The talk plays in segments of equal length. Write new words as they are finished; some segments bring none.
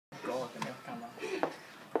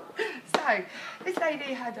So, this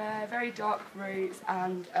lady had very dark roots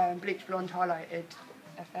and bleach blonde highlighted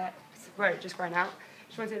effects where it just grown out.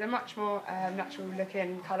 She wanted a much more natural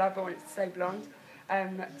looking colour, but wanted to stay blonde.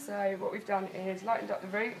 So what we've done is lightened up the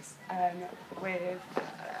roots with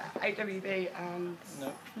 8WB and...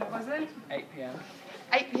 No. What was it? 8pm.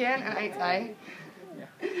 8pm and 8A.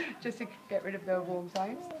 Yeah. Just to get rid of the warm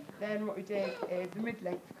tones. Then what we did is the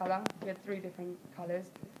mid-length colour. We had 3 different colours,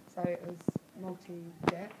 so it was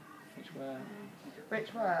multi-jet.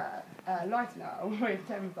 Which were lightener with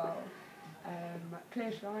timber,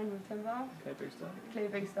 clear shine with timber, clear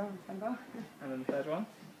booster with timber. And then the third one?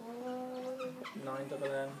 9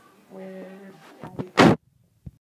 double M. With